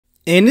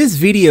In this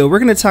video, we're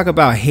going to talk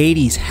about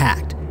Hades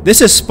Hacked.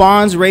 This is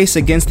Spawn's race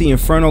against the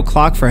Infernal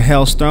clock for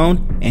Hell's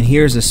Throne, and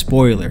here's a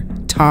spoiler.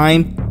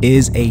 Time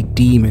is a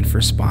demon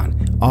for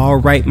Spawn.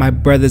 Alright, my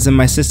brothers and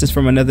my sisters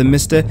from another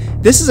mister,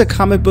 this is a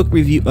comic book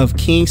review of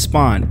King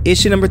Spawn,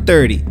 issue number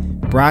 30,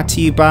 brought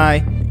to you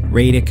by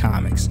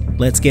RatedComics.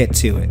 Let's get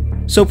to it.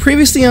 So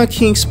previously on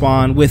King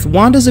Spawn, with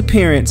Wanda's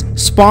appearance,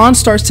 Spawn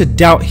starts to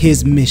doubt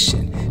his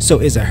mission. So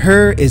is it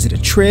her, is it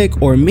a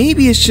trick, or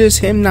maybe it's just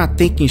him not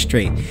thinking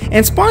straight?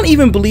 And Spawn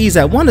even believes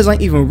that Wanda's not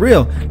even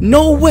real.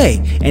 No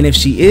way! And if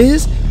she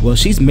is, well,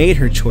 she's made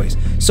her choice.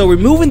 So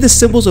removing the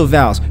symbols of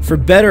vows, for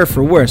better or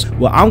for worse,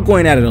 well, I'm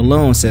going at it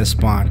alone, says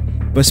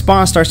Spawn. But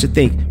Spawn starts to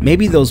think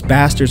maybe those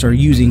bastards are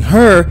using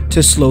her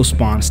to slow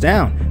Spawn's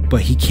down.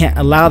 But he can't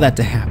allow that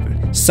to happen.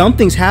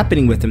 Something's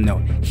happening with him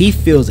though. He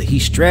feels it. He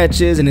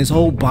stretches and his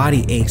whole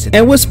body aches.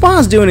 And what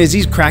Spawn's doing is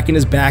he's cracking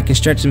his back and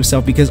stretching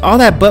himself because all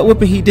that butt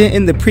whipping he did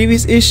in the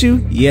previous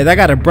issue, yeah, that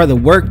got a brother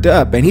worked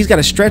up and he's got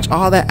to stretch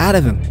all that out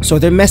of him. So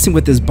they're messing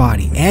with his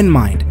body and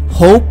mind,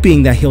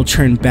 hoping that he'll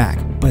turn back.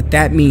 But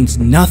that means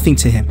nothing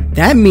to him.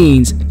 That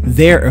means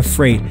they're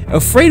afraid.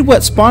 Afraid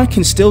what Spawn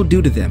can still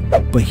do to them.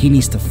 But he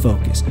needs to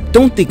focus.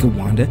 Don't think of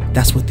Wanda.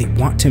 That's what they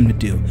want him to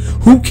do.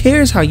 Who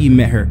cares how you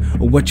met her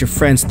or what your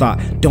friends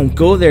thought? Don't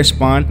go there,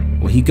 Spawn.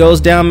 Well, he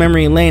goes down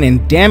memory lane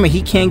and damn it,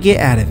 he can't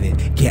get out of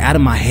it. Get out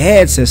of my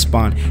head, says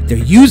Spawn. They're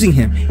using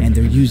him and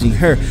they're using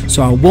her.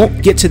 So I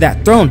won't get to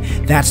that throne.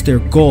 That's their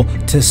goal,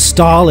 to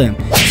stall him.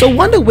 So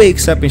Wanda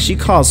wakes up and she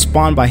calls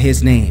Spawn by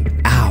his name.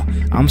 Ow.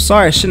 I'm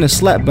sorry I shouldn't have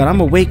slept, but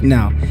I'm awake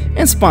now.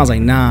 And Spawn's like,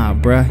 nah,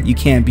 bruh, you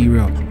can't be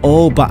real.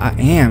 Oh, but I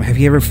am. Have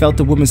you ever felt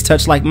a woman's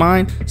touch like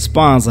mine?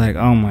 Spawn's like,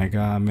 oh my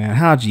god, man,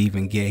 how'd you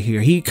even get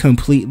here? He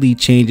completely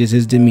changes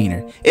his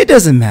demeanor. It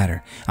doesn't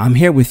matter. I'm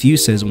here with you,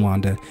 says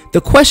Wanda.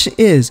 The question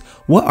is,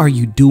 what are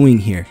you doing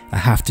here? I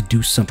have to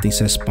do something,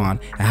 says Spawn.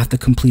 I have to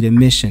complete a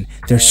mission.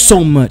 There's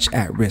so much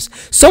at risk.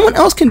 Someone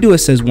else can do it,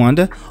 says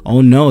Wanda.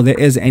 Oh no, there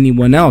isn't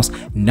anyone else.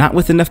 Not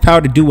with enough power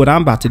to do what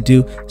I'm about to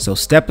do, so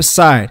step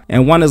aside.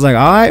 And Wanda's like,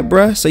 alright,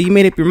 bruh, so you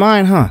made up your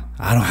mind, huh?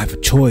 I don't have a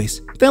choice.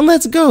 Then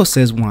let's go,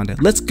 says Wanda.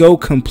 Let's go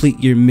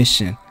complete your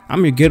mission.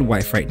 I'm your good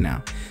wife right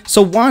now.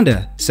 So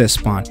Wanda, says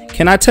Spawn,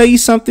 can I tell you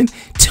something?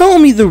 Tell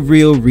me the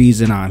real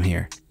reason I'm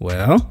here.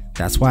 Well,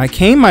 that's why I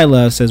came, my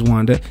love, says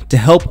Wanda, to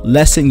help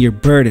lessen your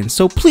burden.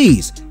 So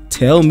please,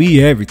 tell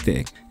me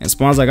everything. And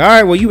Spawn's like, all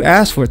right, well, you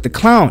asked for it. The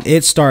clown,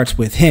 it starts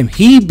with him.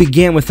 He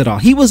began with it all.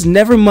 He was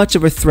never much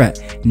of a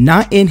threat,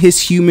 not in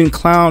his human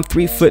clown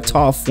 3-foot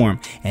tall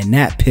form. And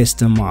that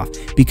pissed him off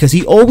because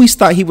he always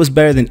thought he was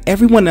better than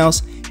everyone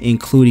else,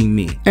 including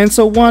me. And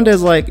so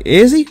Wanda's like,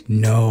 is he?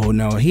 No,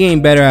 he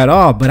ain't better at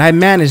all, but I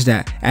managed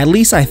that. At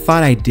least I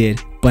thought I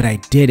did. But I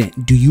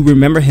didn't. Do you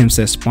remember him,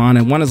 says Spawn?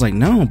 And Wanda's like,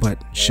 no,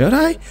 but should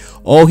I?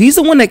 Oh, he's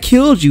the one that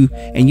killed you.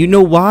 And you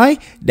know why?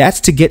 That's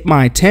to get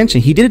my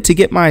attention. He did it to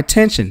get my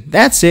attention.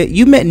 That's it.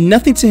 You meant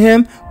nothing to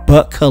him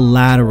but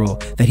collateral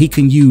that he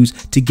can use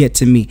to get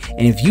to me.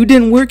 And if you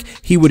didn't work,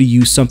 he would have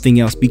used something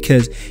else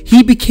because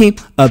he became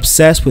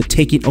obsessed with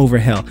taking over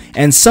hell.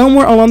 And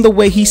somewhere along the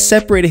way, he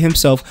separated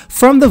himself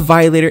from the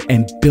Violator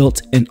and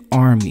built an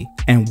army.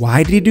 And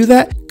why did he do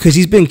that? Because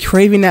he's been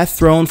craving that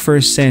throne for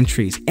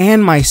centuries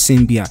and my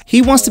symbiote.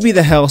 He wants to be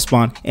the Hell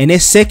Spawn, and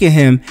it's sick of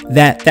him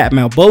that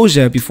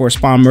Malboja, before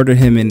Spawn murdered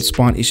him in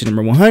Spawn issue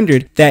number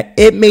 100, that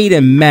it made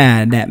him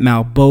mad that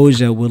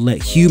Malboja would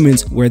let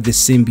humans wear the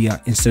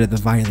symbiote instead of the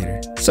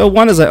Violator. So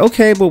Wanda's like,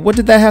 okay, but what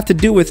did that have to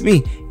do with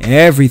me?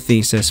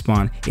 Everything, says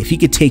Spawn. If he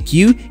could take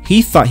you,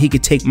 he thought he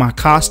could take my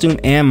costume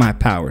and my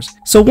powers.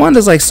 So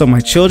Wanda's like, so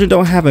my children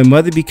don't have a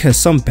mother because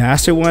some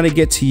bastard wanted to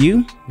get to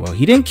you? Well,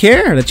 he didn't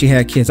care that you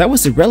had kids. That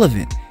was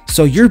irrelevant.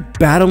 So you're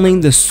battling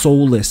the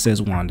soulless,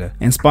 says Wanda.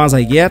 And Spawn's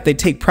like, yeah, they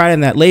take pride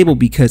in that label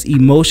because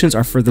emotions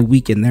are for the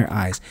weak in their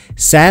eyes.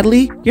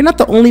 Sadly, you're not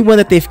the only one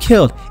that they've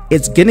killed.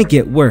 It's gonna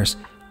get worse.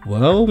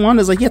 Well,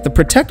 Wanda's like, you have to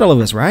protect all of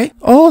us, right?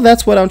 Oh,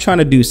 that's what I'm trying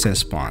to do, says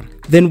Spawn.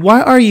 Then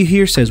why are you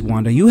here, says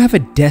Wanda? You have a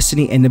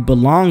destiny and it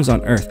belongs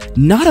on Earth,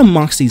 not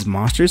amongst these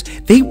monsters.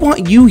 They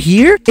want you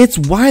here? It's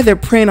why they're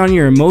preying on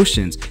your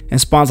emotions. And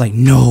Spawn's like,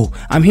 no,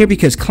 I'm here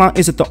because Clown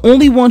isn't the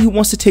only one who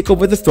wants to take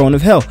over the throne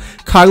of hell.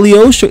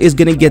 Cagliostro is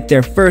gonna get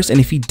there first, and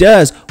if he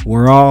does,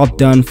 we're all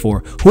done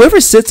for.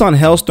 Whoever sits on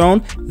Hell's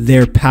throne,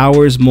 their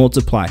powers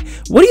multiply.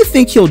 What do you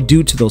think he'll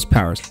do to those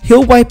powers?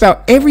 He'll wipe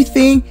out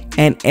everything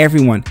and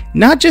everyone,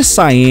 not just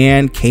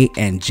Cyan, Kate,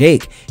 and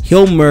Jake.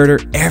 He'll murder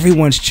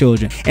everyone's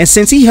children. And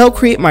since he helped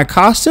create my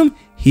costume,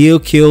 he'll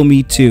kill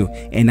me too,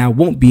 and I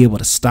won't be able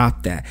to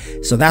stop that.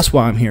 So that's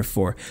what I'm here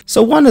for.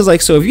 So Wanda's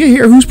like, so if you're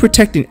here, who's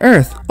protecting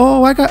Earth?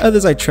 Oh, I got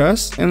others I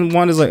trust. And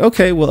Wanda's like,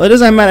 okay, well, it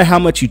doesn't matter how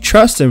much you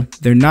trust them.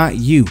 They're not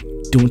you.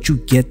 Don't you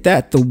get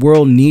that? The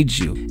world needs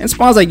you. And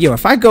Spawn's like, yo,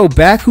 if I go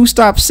back, who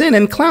stops Sin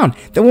and Clown?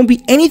 There won't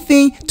be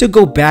anything to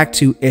go back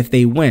to if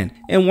they win.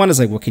 And Wanda's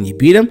like, well, can you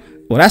beat him?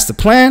 Well, that's the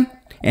plan.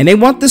 And they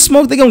want this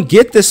smoke, they gonna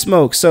get this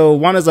smoke. So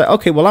Wanda's like,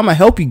 okay, well, I'm gonna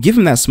help you give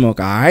him that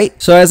smoke, all right?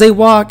 So as they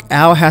walk,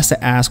 Al has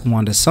to ask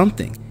Wanda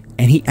something.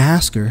 And he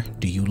asks her,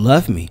 do you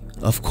love me?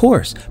 Of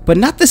course, but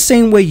not the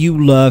same way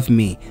you love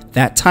me.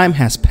 That time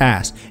has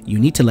passed. You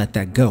need to let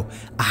that go.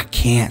 I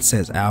can't,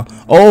 says Al.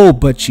 Oh,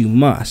 but you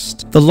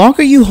must. The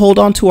longer you hold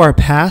on to our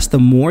past, the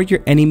more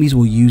your enemies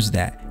will use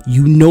that.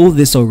 You know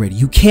this already.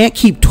 You can't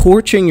keep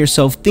torturing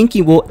yourself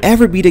thinking we'll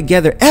ever be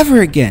together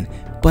ever again.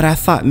 But I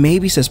thought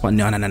maybe, says Spawn.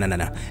 No.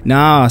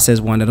 Nah,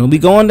 says Wanda, don't be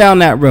going down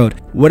that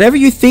road. Whatever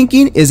you're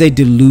thinking is a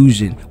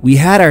delusion. We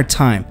had our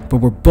time, but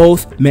we're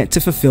both meant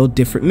to fulfill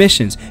different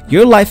missions.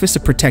 Your life is to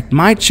protect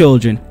my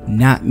children,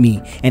 not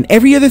me, and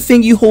every other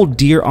thing you hold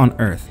dear on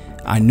Earth.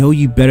 I know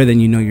you better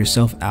than you know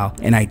yourself, Al,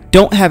 and I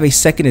don't have a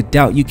second to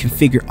doubt you can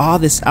figure all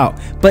this out,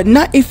 but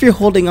not if you're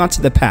holding on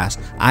to the past.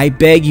 I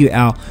beg you,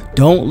 Al,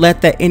 don't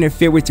let that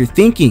interfere with your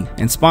thinking.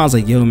 And Spawn's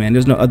like, yo man,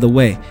 there's no other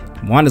way.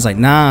 Wanda's like,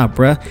 nah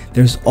bruh,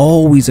 there's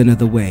always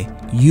another way.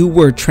 You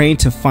were trained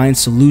to find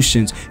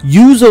solutions.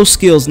 Use those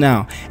skills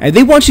now. And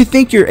they want you to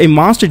think you're a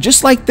monster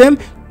just like them.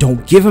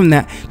 Don't give him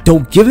that.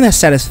 Don't give him that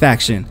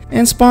satisfaction.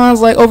 And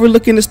Spawn's like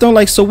overlooking the stone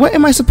like, so what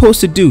am I supposed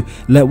to do?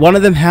 Let one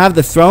of them have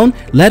the throne?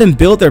 Let them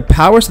build their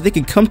power so they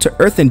can come to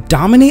Earth and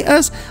dominate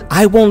us?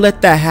 I won't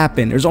let that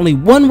happen. There's only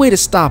one way to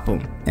stop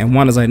them. And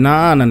Wanda's like,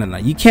 nah.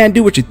 You can't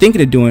do what you're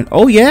thinking of doing.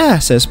 Oh yeah,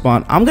 says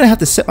Spawn. I'm gonna have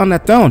to sit on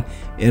that throne.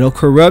 It'll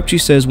corrupt you,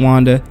 says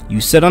Wanda. You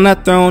sit on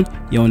that throne,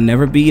 you'll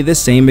never be the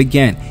same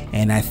again.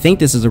 And I think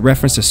this is a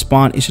reference to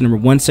Spawn issue number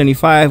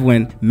 175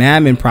 when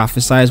Mammon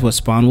prophesies what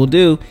Spawn will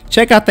do.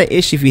 Check out that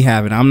issue if you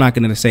haven't. I'm not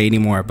gonna say any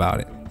more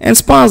about it. And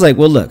Spawn's like,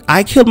 well look,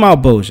 I killed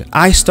Malbosia.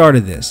 I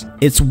started this.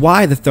 It's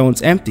why the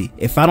throne's empty.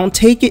 If I don't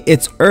take it,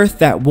 it's Earth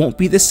that won't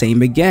be the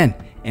same again.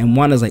 And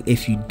Wanda's like,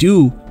 if you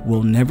do,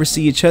 we'll never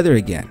see each other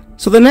again.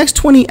 So the next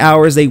 20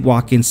 hours they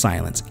walk in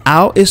silence.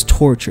 Al is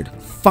tortured.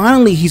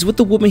 Finally, he's with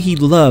the woman he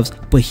loves,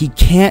 but he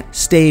can't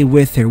stay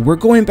with her. We're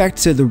going back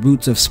to the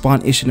roots of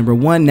Spawn issue number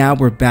 1. Now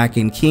we're back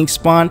in King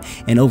Spawn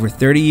and over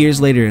 30 years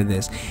later in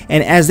this.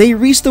 And as they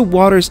reach the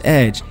water's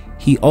edge,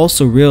 he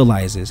also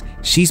realizes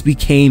she's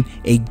became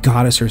a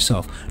goddess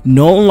herself,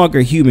 no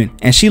longer human,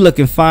 and she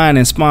looking fine.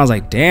 And Spawn's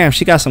like, damn,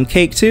 she got some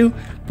cake too.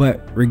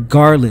 But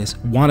regardless,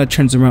 Wanda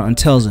turns around and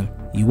tells him,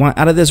 you want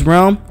out of this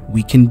realm?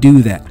 We can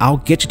do that. I'll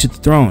get you to the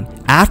throne.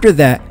 After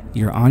that,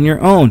 you're on your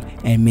own,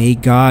 and may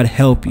God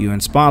help you.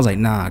 And Spawn's like,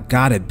 nah,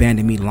 God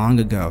abandoned me long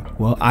ago.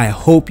 Well, I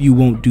hope you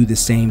won't do the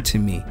same to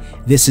me.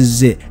 This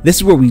is it. This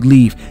is where we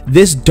leave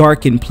this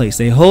darkened place.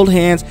 They hold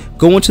hands,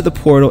 go into the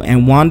portal,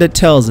 and Wanda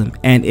tells him,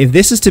 and if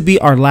this is to be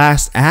our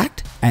last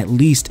act, at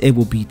least it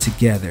will be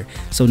together.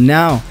 So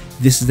now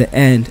this is the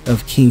end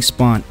of King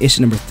Spawn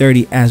issue number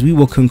 30, as we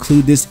will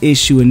conclude this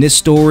issue and this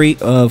story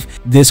of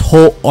this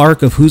whole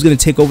arc of who's going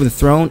to take over the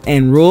throne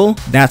and rule.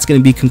 That's going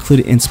to be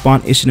concluded in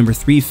Spawn issue number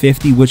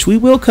 350, which we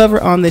will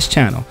cover on this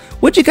channel.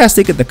 What you guys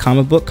think of the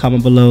comic book?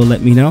 Comment below,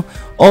 let me know.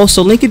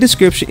 Also, link in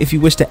description if you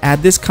wish to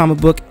add this comic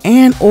book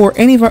and or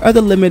any of our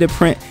other limited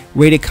print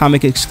rated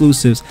comic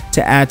exclusives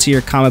to add to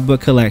your comic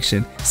book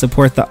collection.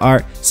 Support the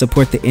art,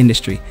 support the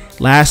industry.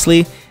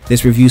 Lastly,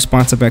 this review is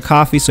sponsored by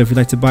coffee, so if you'd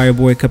like to buy your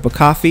boy a cup of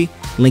coffee,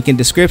 link in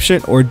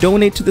description, or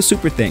donate to the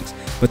super thanks.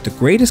 But the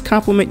greatest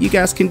compliment you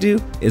guys can do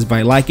is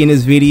by liking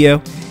this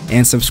video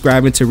and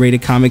subscribing to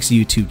RatedComics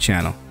YouTube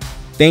channel.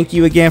 Thank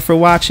you again for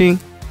watching.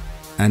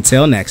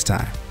 Until next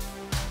time.